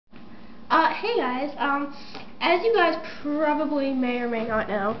Hey guys, as you guys probably may or may not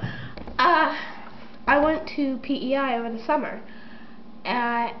know, I went to PEI over the summer,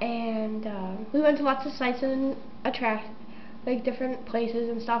 and we went to lots of sites and like different places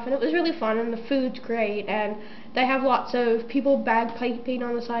and stuff, and it was really fun, and the food's great, and they have lots of people bagpiping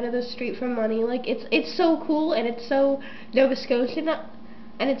on the side of the street for money. Like, it's so cool, and it's so Nova Scotian,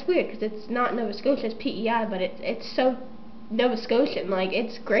 and it's weird, because it's not Nova Scotia, it's PEI, but it's so Nova Scotian, like,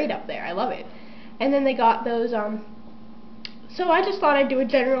 it's great up there, I love it. And then they got those, so I just thought I'd do a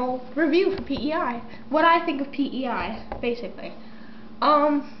general review for PEI, what I think of PEI, basically.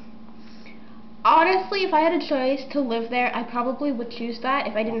 Honestly, if I had a choice to live there, I probably would choose that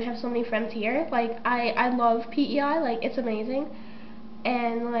if I didn't have so many friends here. Like, I love PEI, like, it's amazing,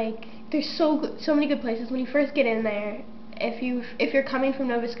 and, like, there's so many good places when you first get in there. If you're coming from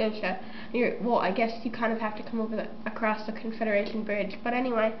Nova Scotia, well, I guess you kind of have to come over across the Confederation Bridge. But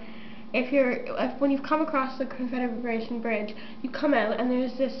anyway, when you've come across the Confederation Bridge, you come out and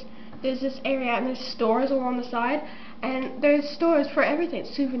there's this area, and there's stores along the side, and there's stores for everything,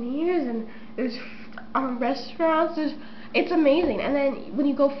 souvenirs, and there's restaurants. It's amazing. And then when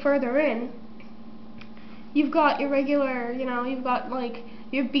you go further in, you've got your regular, you've got like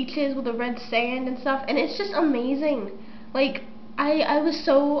your beaches with the red sand and stuff, and it's just amazing. Like, I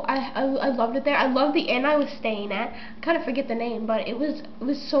loved it there. I loved the inn I was staying at. I kind of forget the name, but it was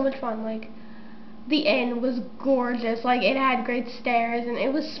so much fun. Like, the inn was gorgeous. Like, it had great stairs, and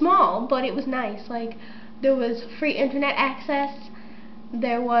it was small, but it was nice. Like, there was free internet access.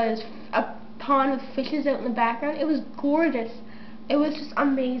 There was a pond with fishes out in the background. It was gorgeous. It was just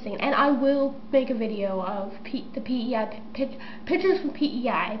amazing, and I will make a video of the PEI pictures from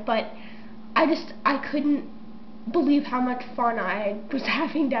PEI. But I couldn't believe how much fun I was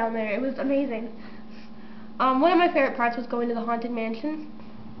having down there. It was amazing. One of my favorite parts was going to the Haunted Mansion.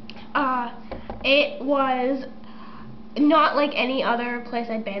 It was not like any other place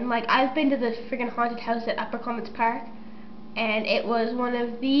I'd been. Like, I've been to the freaking haunted house at Upper Clements Park, and it was one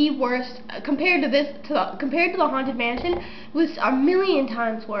of the worst compared to the Haunted Mansion. It was a million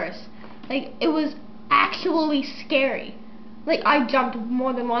times worse. Like, it was actually scary. Like, I jumped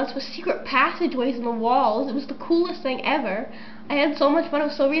more than once with secret passageways in the walls. It was the coolest thing ever. I had so much fun. It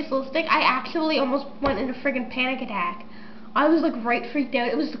was so realistic. I actually almost went into a friggin' panic attack. I was like right freaked out.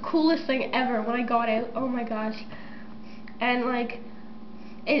 It was the coolest thing ever when I got out. Oh my gosh. And like,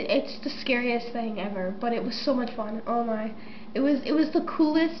 it's the scariest thing ever, but it was so much fun. Oh my. It was the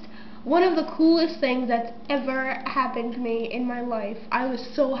coolest, one of the coolest things that's ever happened to me in my life. I was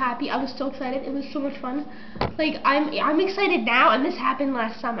so happy. I was so excited. It was so much fun. Like, I'm excited now, and this happened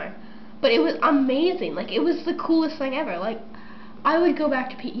last summer. But it was amazing. Like, it was the coolest thing ever. Like, I would go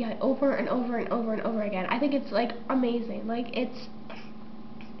back to PEI over and over and over and over again. I think it's, like, amazing. Like, it's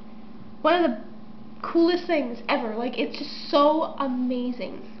one of the coolest things ever. Like, it's just so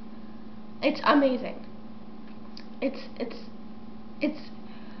amazing. It's amazing. It's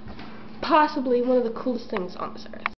possibly one of the coolest things on this earth.